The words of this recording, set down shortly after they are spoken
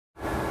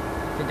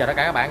Xin chào tất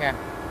cả các bạn nha.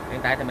 Hiện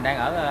tại thì mình đang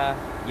ở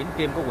Vĩnh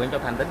Kim của huyện Châu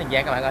Thành, tỉnh Tiền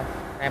Giang các bạn ơi.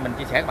 Đây mình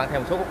chia sẻ các bạn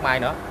thêm một số gốc mai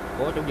nữa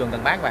của chủ vườn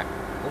từng bán các bạn.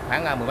 Cũng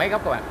khoảng mười mấy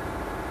gốc các bạn.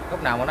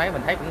 Gốc nào mà nói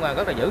mình thấy cũng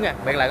rất là dữ nha.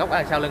 Đặc biệt là gốc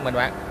ở sau lưng mình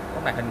bạn.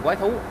 Gốc này hình quái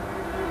thú.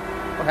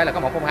 Có thể là có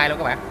 102 luôn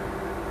các bạn.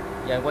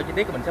 Giờ qua chi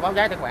tiết mình sẽ báo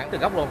giá cho các bạn từ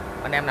gốc luôn.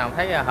 Anh em nào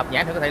thấy hợp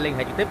nhãn thì có thể liên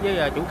hệ trực tiếp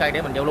với chủ cây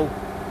để mình giao lưu.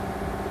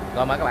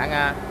 Rồi mời các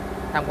bạn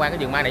tham quan cái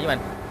vườn mai này với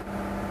mình.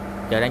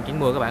 Trời đang chuyển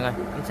mưa các bạn ơi.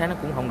 Ánh sáng nó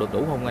cũng không được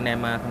đủ không, anh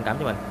em thông cảm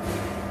cho mình.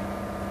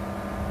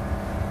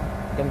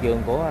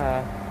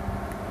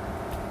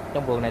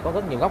 Trong vườn này có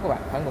rất nhiều gốc các bạn,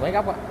 khoảng mười mấy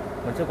gốc á.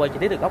 Mình sẽ quay chi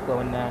tiết được gốc rồi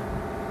mình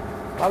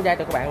báo giá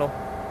cho các bạn luôn.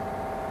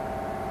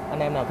 Anh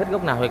em nào thích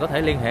gốc nào thì có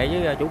thể liên hệ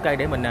với chủ cây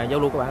để mình giao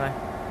lưu các bạn ơi.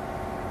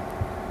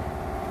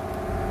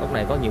 Gốc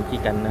này có nhiều chi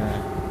cành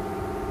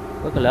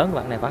rất là lớn các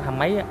bạn, này khoảng 20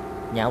 mấy á,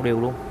 nhạo đều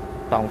luôn,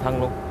 toàn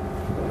thân luôn.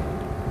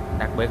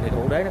 Đặc biệt thì cái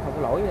bộ đế nó không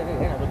có lỗi cái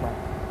rễ nào luôn mà.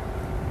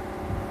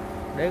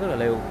 Đế rất là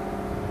liều.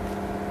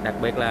 Đặc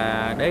biệt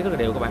là đế rất là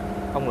đều các bạn,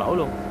 không lỗi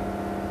luôn.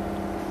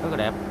 Rất là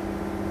đẹp.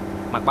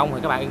 Mặt bông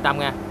thì các bạn yên tâm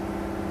nha,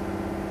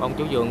 bông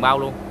chủ vườn bao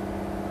luôn,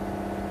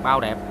 bao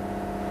đẹp.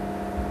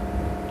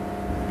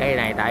 Cây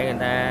này tại người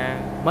ta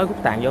mới hút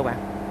tàn vô bạn,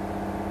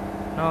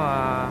 nó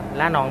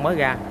lá non mới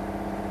ra,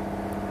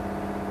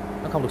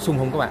 nó không được sung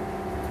hung các bạn.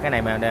 Cái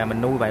này mà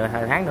mình nuôi vài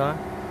tháng nữa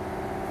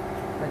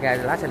nó ra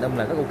lá xanh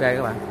là rất ok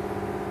các bạn.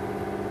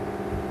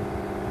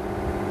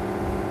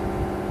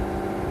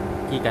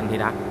 Chi cành thì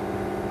đã.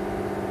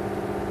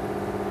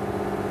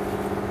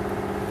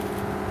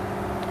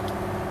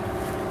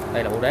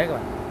 Đây là bộ đế các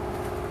bạn,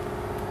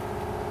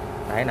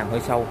 tại nằm hơi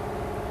sâu,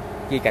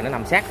 chi cành nó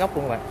nằm sát gốc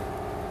luôn các bạn.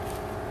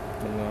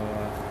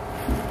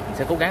 Mình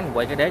sẽ cố gắng mình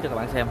quay cái đế cho các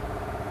bạn xem.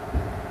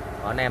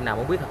 Còn anh em nào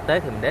muốn biết thực tế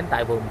thì mình đến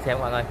tại vườn mình xem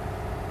các bạn ơi,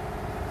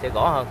 sẽ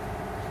rõ hơn.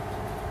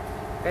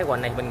 Cái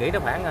hoành này mình nghĩ nó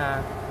khoảng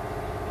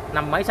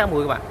 50 mấy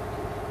 60 các bạn,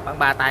 khoảng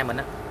 3 tay mình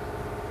á,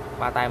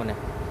 3 tay mình nè.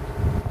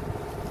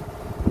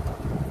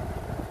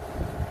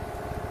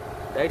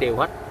 Đế đều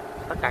hết,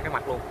 tất cả các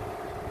mặt luôn,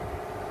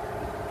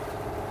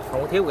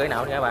 không có thiếu rễ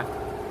nào nữa các bạn.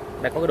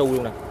 Đây có cái đu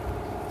luôn nè.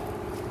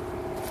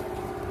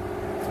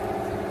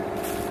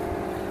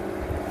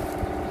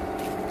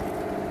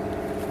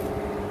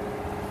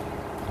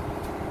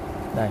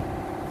 Đây,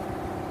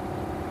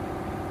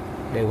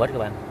 đều hết các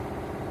bạn,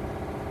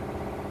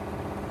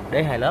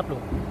 đế 2 lớp luôn.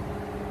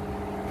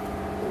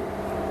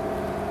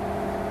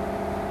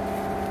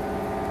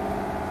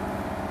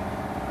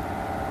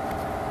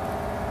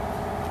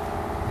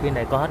 Bên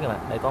đây có hết các bạn,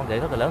 đây có con rễ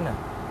rất là lớn nè,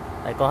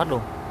 đây có hết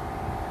luôn.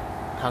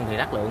 Thân thì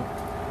đắt lượng.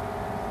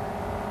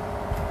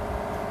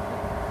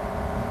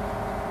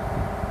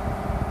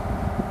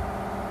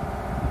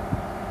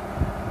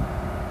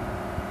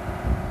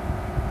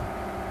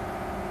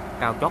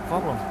 Cao chót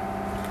vót luôn.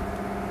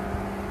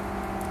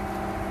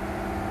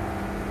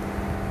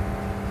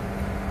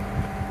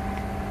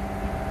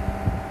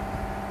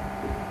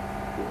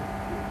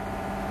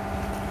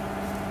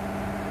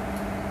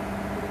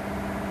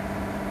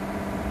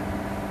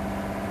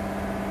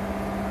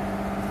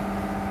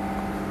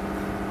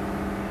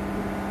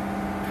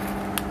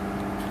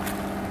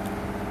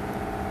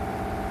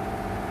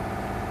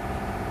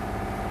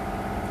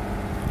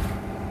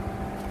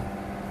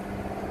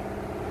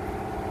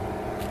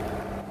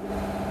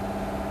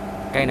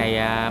 Cây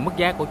này mức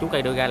giá của chủ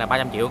cây đưa ra là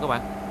 300 triệu các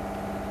bạn.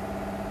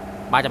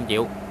 300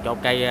 triệu cho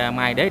cây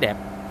mai đế đẹp,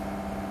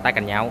 tay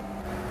cành nhạo.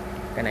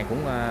 Cây này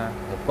cũng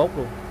một cốt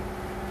luôn.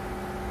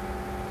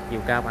 Chiều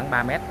cao khoảng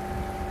 3 m,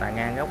 tàn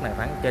ngang gốc này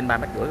khoảng trên 3,5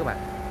 m các bạn.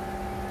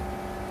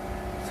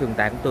 Sườn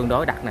tàn cũng tương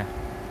đối đặc nè.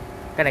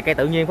 Cái này cây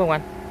tự nhiên phải không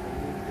anh?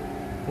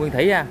 Nguyên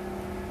thủy ha.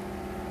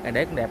 Cây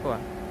đế cũng đẹp các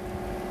bạn.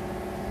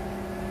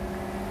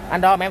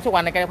 Anh đo mà em số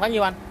hoành này cây khoảng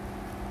nhiêu anh?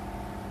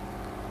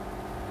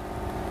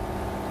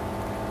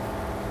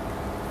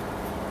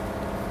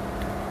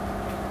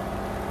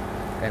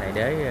 Cái này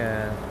đế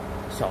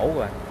sổ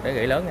rồi, đế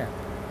gãy lớn nha.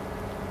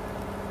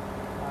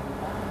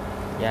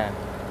 Dạ.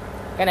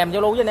 Cái này em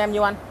giao lưu với anh em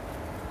nhiêu anh?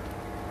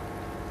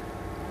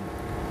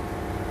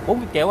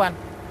 40 triệu anh.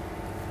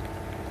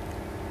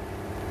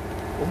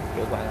 40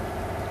 triệu các bạn.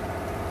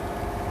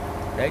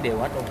 Đế đều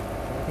hết luôn,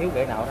 không thiếu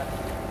rễ nào đó.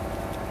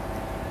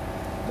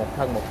 Một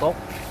thân một cốt.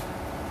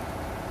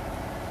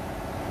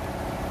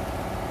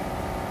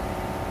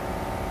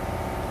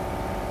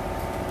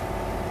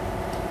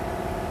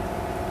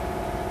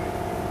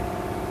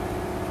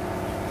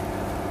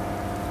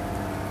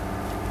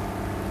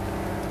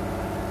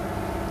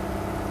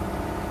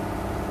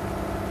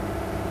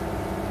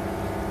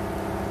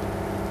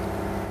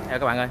 Theo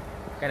các bạn ơi,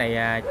 cái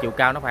này chiều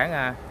cao nó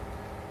khoảng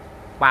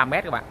 3 m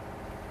các bạn.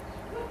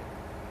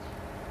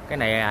 Cái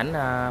này ảnh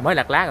mới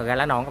lặt lá rồi ra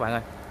lá non các bạn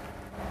ơi.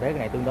 Để cái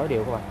này tương đối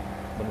đều các bạn.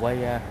 Mình quay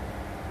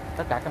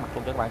tất cả các mặt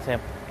luôn cho các bạn xem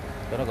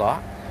cho nó rõ.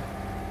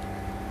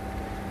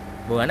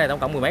 Vườn ở này tổng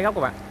cộng mười mấy gốc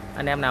các bạn.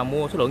 Anh em nào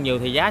mua số lượng nhiều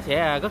thì giá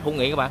sẽ rất hữu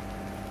nghị các bạn.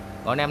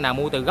 Còn anh em nào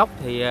mua từ gốc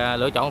thì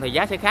lựa chọn thì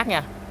giá sẽ khác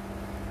nha.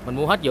 Mình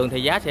mua hết vườn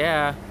thì giá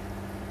sẽ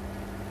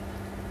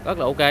rất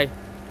là ok.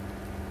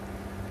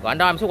 Còn anh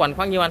đo em số hoành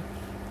khoảng nhiêu anh?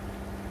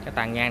 Cái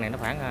tàn nhang này nó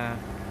khoảng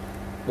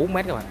 4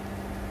 mét các bạn.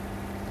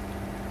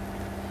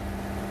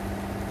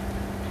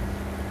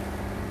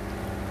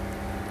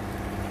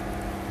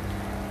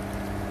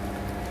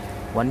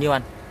 Quanh nhiêu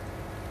anh?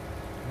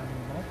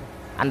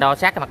 Anh đo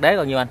sát cái mặt đế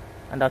còn nhiêu anh?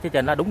 Anh đo phía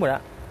trên đó đúng rồi đó.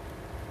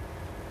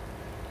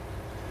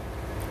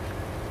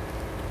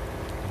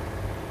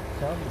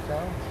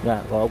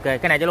 Dạ, rồi ok.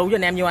 Cái này cho lưu với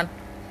anh em nhiêu anh?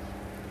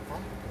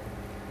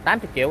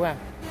 80 triệu ha.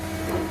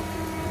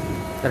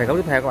 Cái này gấu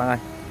tiếp theo các bạn ơi.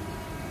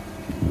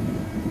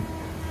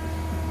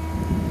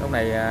 Lúc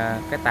này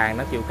cái tàn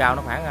nó chiều cao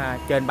nó khoảng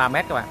trên 3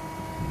 mét các bạn.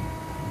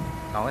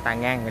 Còn cái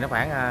tàn ngang thì nó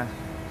khoảng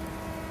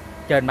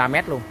trên 3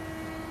 mét luôn.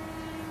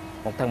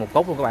 Một thân một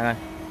cốt luôn các bạn ơi.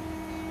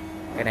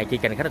 Cái này chi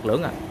cành khá đất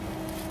lưỡng à.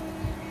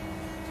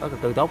 Có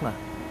cực tươi tốt nè.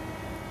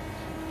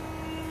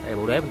 Đây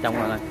bộ đế bên trong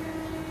các bạn ơi.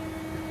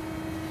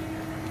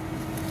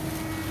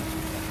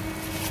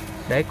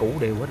 Đế cũ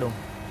đều hết luôn.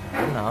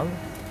 Cũng nở.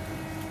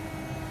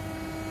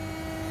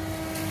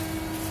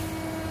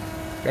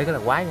 Đế rất là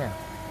quái nha.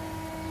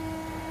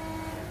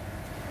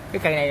 Cái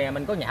cây này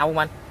mình có nhạo không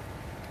anh?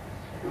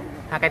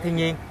 Hai cây thiên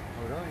nhiên.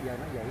 Hồi đó giờ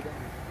nó vậy đó.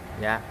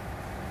 Dạ.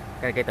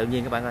 Cây này cây tự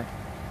nhiên các bạn ơi.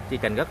 Chi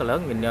cành rất là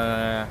lớn, nhìn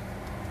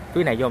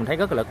phía này vô mình thấy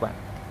rất là lực bạn.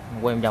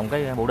 Quay vòng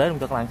cái bộ đế luôn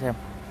cho các bạn xem.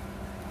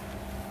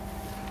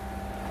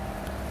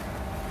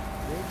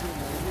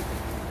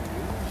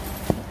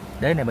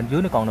 Đế này bên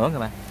dưới nó còn nữa các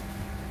bạn.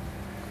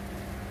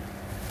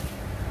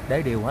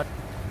 Đế đều hết.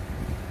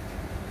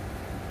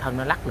 Thân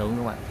nó lắc lượng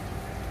các bạn.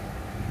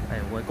 Đây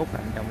quay cút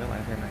lại trong các bạn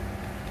xem này.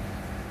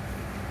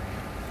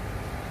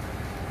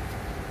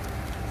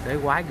 Đế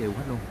quái đều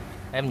hết luôn.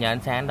 Em nhờ anh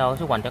sang anh đo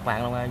số hoành cho các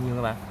bạn luôn nhiêu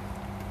các bạn?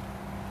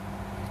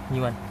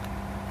 Nhiêu anh?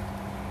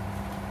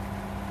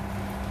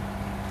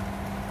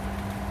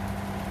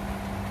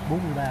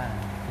 $43.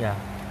 Dạ.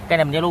 Cái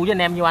này mình giao lưu với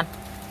anh em nhiêu anh?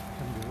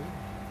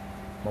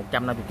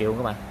 150 triệu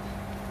các bạn.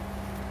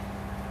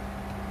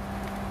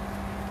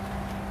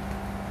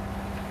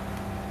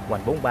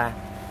 Hoành 43.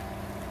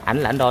 Ảnh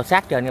là ảnh đo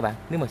sát trên các bạn.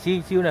 Nếu mà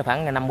xíu này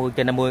khoảng 50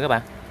 trên 50 các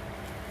bạn.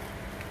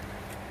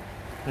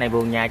 Cái này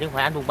vườn nhà chứ không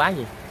phải anh buôn bán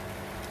gì.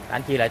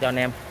 Anh chia lại cho anh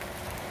em.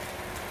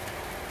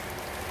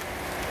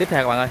 Tiếp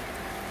theo các bạn ơi.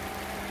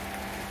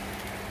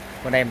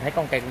 Bên đây mình thấy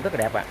con cây cũng rất là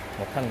đẹp ạ.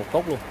 Một thân một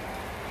cốt luôn.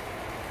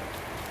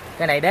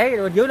 Cái này đế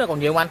bên dưới nó còn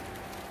nhiều không anh?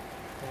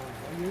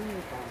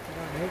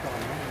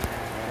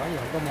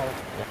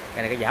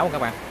 Cái này cái dảo không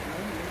các bạn?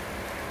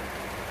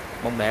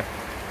 Bông đẹp.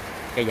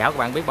 Cây dảo các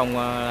bạn biết bông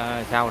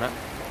sao đó.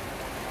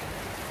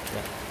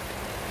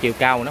 Chiều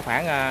cao nó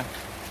khoảng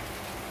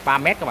 3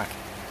 mét các bạn.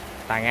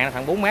 Tàn ngang nó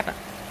khoảng 4 mét đó.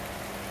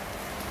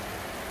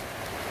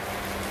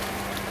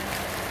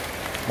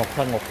 Một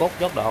thân một cốt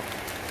chốt đọt.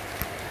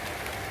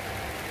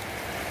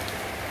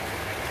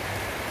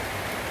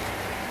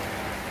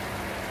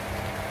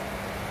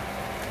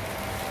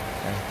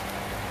 Đây.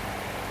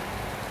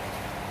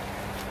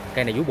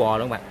 Cây này vú bò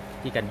luôn các bạn.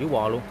 Chỉ cành vú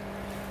bò luôn.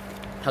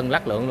 Thân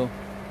lắc lượng luôn.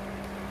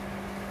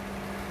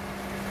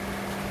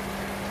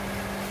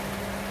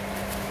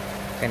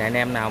 Cái này anh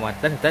em nào mà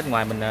Tết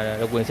ngoài mình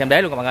được quyền xem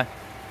đế luôn các bạn ơi.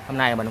 Hôm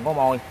nay mình không có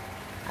môi.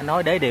 Anh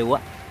nói đế đều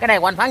á. Cái này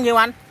của anh phán nhiêu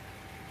anh?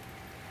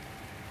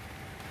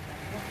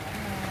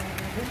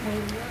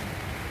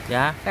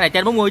 Dạ, cái này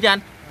trên 40 chứ anh.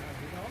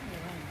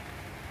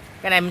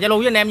 Cái này mình giao lưu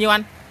với anh em nhiêu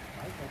anh?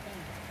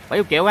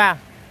 70 triệu ha.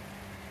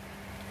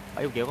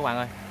 70 triệu các bạn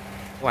ơi.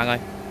 Các bạn ơi.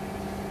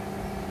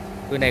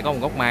 Cái này có một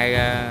gốc mai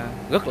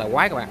rất là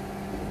quái các bạn.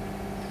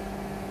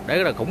 Đấy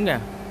rất là khủng nha.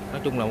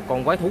 Nói chung là một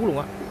con quái thú luôn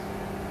á.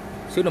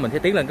 Xíu nữa mình sẽ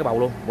tiến lên cái bầu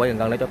luôn, quay gần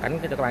gần lại cho cảnh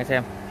cho các bạn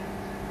xem.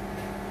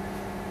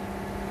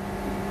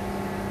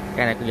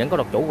 Cây này vẫn có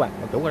độc chủ các bạn,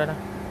 độc chủ ở đó đó,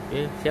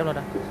 cái xéo đó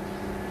đó.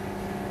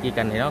 Chi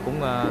cành này nó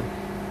cũng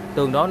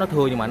tương đối nó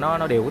thưa nhưng mà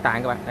nó đều cái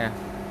tàn các bạn nè.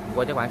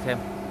 Quay cho các bạn xem.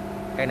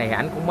 Cây này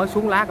ảnh cũng mới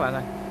xuống lá các bạn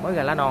ơi, mới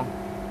ra lá non.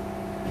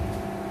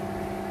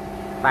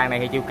 Tàn này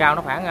thì chiều cao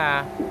nó khoảng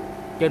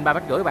trên 3,5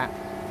 mét các bạn.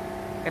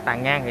 Cái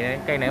tàn ngang thì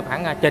cây này nó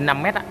khoảng trên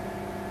 5 mét á.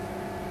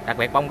 Đặc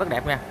biệt bông rất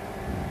đẹp nha.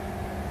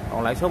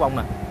 Còn lại số bông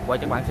nè, quay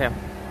cho các bạn xem.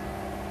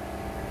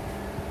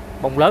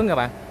 Bông lớn các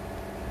bạn.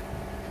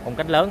 Bông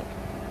cánh lớn.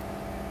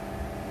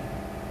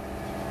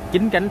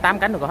 9 cánh, 8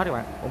 cánh rồi có hết các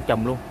bạn. Bông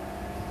chùm luôn.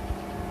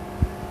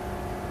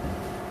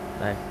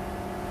 Đây.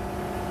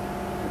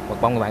 Một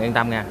bông các bạn yên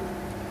tâm nha.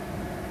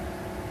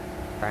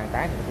 Tàn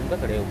tán thì cũng rất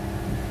là đều.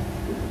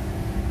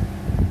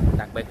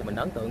 Đặc biệt thì mình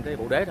ấn tượng cái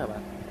bộ đế thôi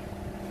bạn.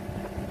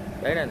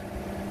 Đế này,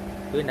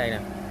 phía đây nè.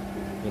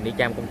 Nhìn đi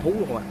cham con thú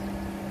luôn các bạn.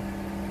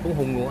 Thú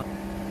hung luôn á.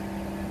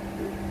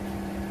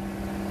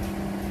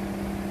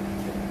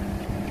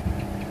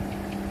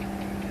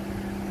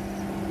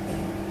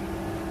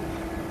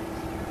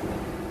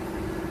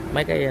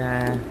 Mấy cái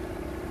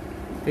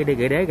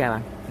rễ đế ra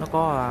bạn, nó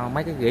có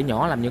mấy cái rễ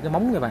nhỏ làm như cái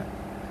móng nha bạn.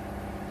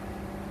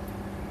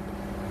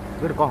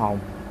 Rất là có hồn.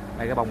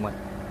 Đây cái bông này.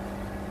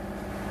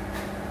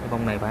 Cái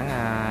bông này khoảng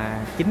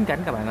 9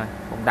 cánh các bạn ơi,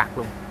 bông đặc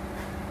luôn.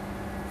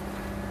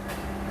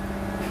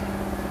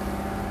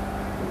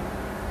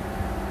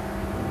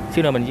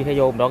 Xíu nữa mình chỉ phải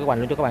vô đo cái hoành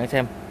luôn cho các bạn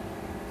xem.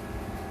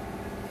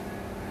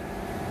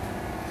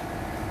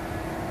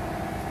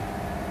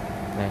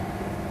 Đây.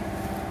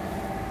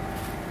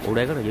 Bộ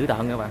đế rất là dữ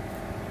tợn các bạn.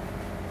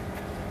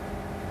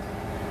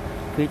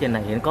 Phía trên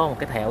này thì nó có một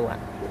cái thẹo các bạn.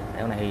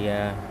 Thẹo này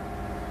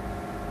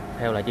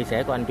theo là chia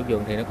sẻ của anh chủ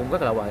vườn thì nó cũng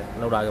rất là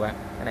lâu đời các bạn.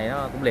 Cái này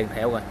nó cũng liền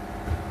thẹo rồi.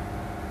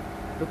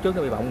 Lúc trước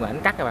nó bị bọng rồi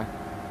anh cắt các bạn.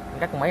 Anh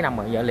cắt mấy năm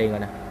rồi, giờ liền rồi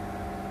nè.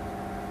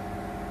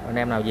 Anh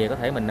em nào về có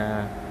thể mình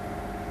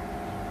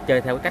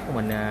chơi theo cái cách của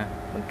mình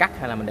cắt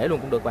hay là mình để luôn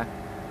cũng được bạn.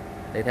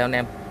 Để theo anh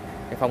em,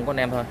 để phong của anh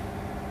em thôi.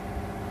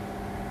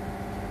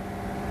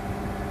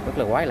 Rất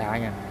là quái lạ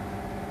nha.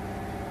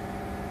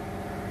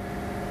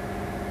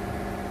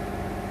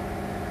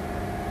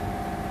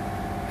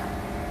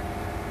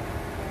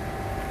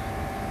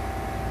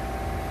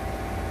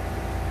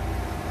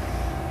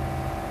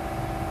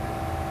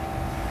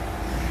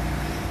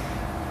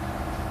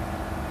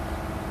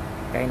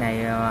 Cây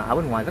này ở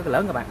bên ngoài rất là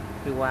lớn các bạn.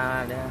 Khi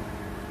qua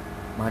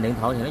mà điện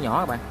thoại thì nó nhỏ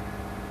các bạn.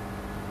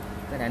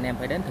 Cái này anh em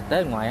phải đến thực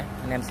tế bên ngoài á,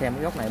 anh em xem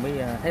cái góc này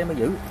mới thấy mới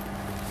giữ.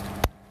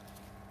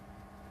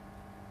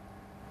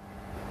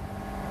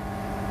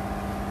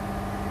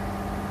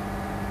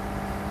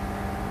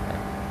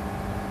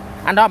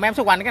 Anh đo mà em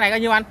số hoành cái này bao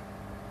nhiêu anh?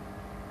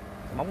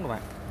 Móng rồi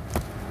bạn.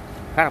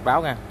 Khá độc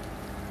đáo nha.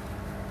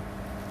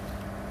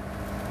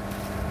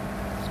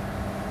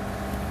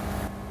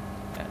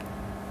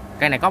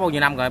 Cây này có bao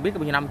nhiêu năm rồi, biết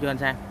bao nhiêu năm chưa anh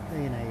Sang? Cái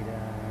này là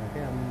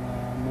cái ông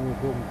mua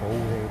của ông cụ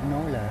thì cũng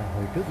nói là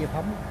hồi trước giải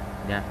phóng.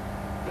 Dạ.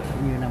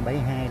 Như năm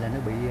 72 là nó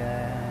bị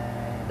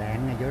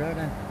đạn ngay chỗ đó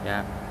đó.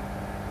 Dạ.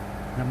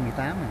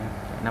 58 rồi.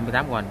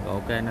 58 của anh, rồi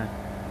ok anh ơi.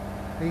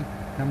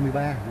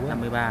 53.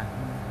 53.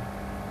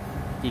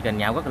 Chi cành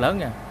nhạo rất là lớn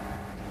nha.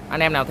 Anh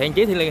em nào thiện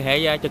chí thì liên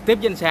hệ trực tiếp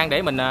với anh Sang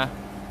để mình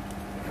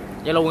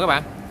giao lưu các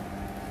bạn.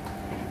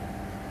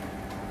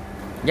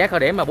 Giá khởi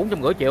điểm là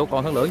 450 triệu,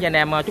 còn thương lượng với anh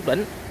em chút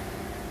đỉnh.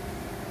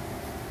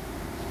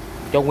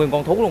 Cho nguyên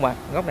con thú luôn mà.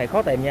 Góc này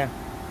khó tìm nha.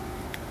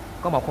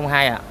 Có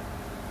 102 à.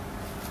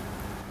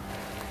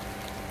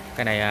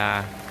 Cái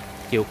này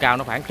chiều cao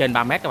nó khoảng trên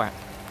 3 mét các bạn.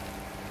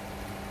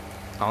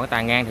 Còn cái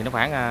tàn ngang thì nó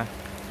khoảng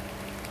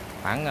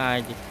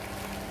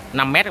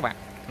 5 mét các bạn.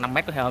 5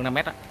 mét có hơn 5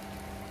 mét đó.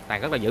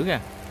 Tàn rất là dữ nha.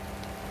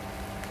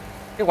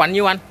 Cái hoành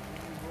nhiêu anh?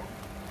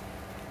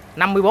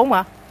 54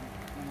 hả?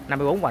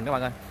 54 hoành các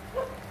bạn ơi.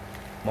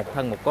 Một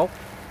thân một cốt.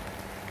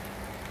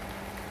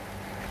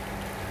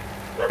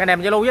 Cái này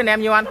mình giao lưu với anh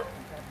em nhiêu anh?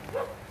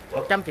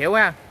 100 triệu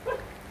ha.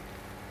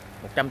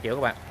 100 triệu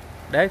các bạn.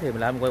 Đế thì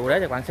mình lại quay bộ đế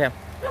cho các bạn xem.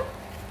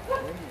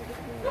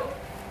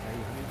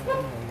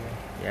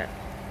 Dạ.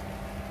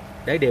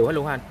 Đế đều hết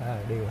luôn hả anh?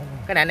 Đều hết.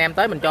 Cái này anh em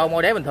tới mình cho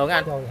mua đế bình thường á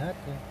anh? Cho hết.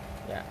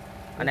 Dạ.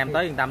 Anh em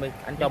tới yên tâm đi,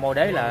 anh cho mua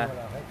đế là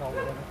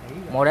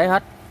mua đế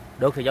hết.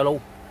 Được thì giao lưu.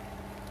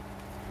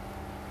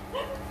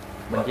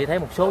 Mình chỉ thấy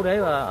một số đế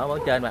ở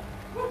trên mà.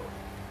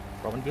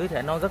 Còn bên dưới thì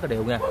anh nói rất là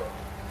đều nha.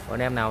 Còn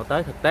anh em nào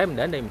tới thực tế mình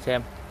đến đây mình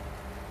xem.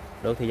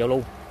 Được thì giao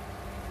lưu.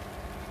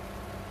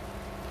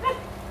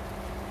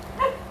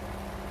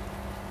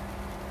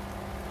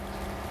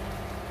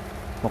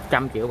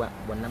 $100 triệu bạn,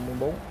 bình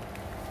 54.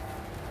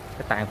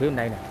 Cái tàn phía bên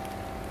đây nè.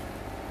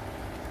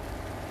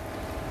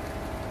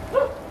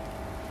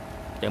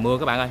 Trời mưa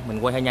các bạn ơi, mình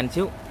quay hơi nhanh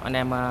xíu, anh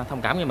em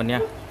thông cảm với mình nha.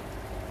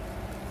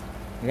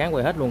 Gán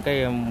quay hết luôn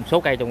cái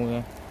số cây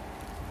trong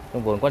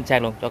vườn của anh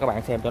Sang luôn cho các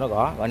bạn xem cho nó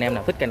rõ. Rồi anh em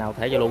nào thích cây nào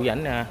thể giao lưu với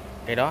ảnh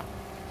cây đó.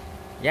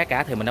 Giá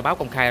cả thì mình đã báo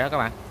công khai đó các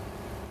bạn.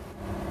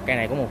 Cây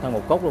này có một thân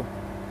một cốt luôn.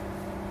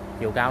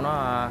 Chiều cao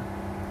nó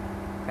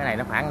cái này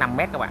nó khoảng 5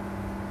 mét các bạn.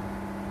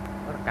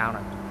 Rất là cao nè.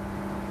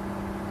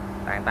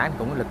 Tàn tán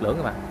cũng có lực lưỡng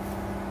các bạn.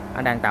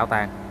 Nó đang tạo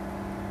tàn.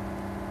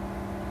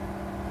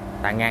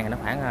 Tàn ngang thì nó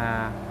khoảng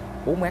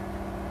 4 mét.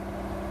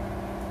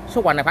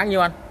 Số hoành này khoảng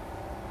nhiêu anh?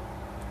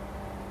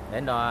 Để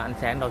anh đo, anh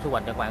Sang đo số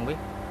hoành cho các bạn biết.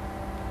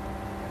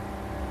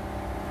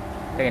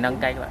 Cây này nâng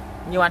cây các bạn.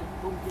 Nhiêu anh?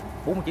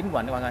 49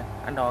 hoành các bạn ơi.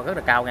 Anh đo rất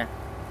là cao nha.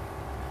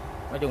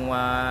 Nói chung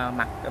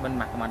mặt cái bên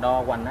mặt mà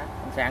đo hoành á,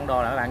 anh Sang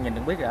đo là các bạn nhìn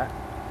đừng biết rồi đó.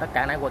 Tất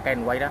cả nãy quay cây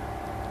mình quay đó.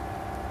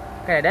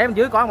 Cái này đế bên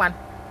dưới có không anh?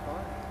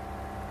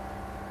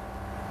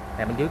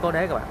 Này bên dưới có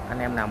đế các bạn. Anh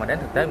em nào mà đến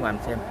thực tế ngoài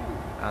mình xem.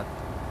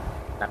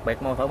 Đặc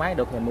biệt mua thoải mái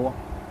được thì mình mua.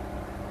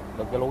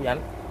 Được giao lưu với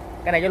anh.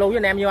 Cái này giao lưu với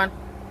anh em nhiêu anh?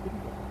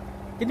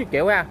 90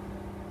 triệu ha.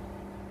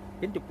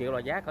 90 triệu là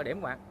giá khởi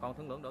điểm các bạn, còn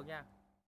thương lượng được nha.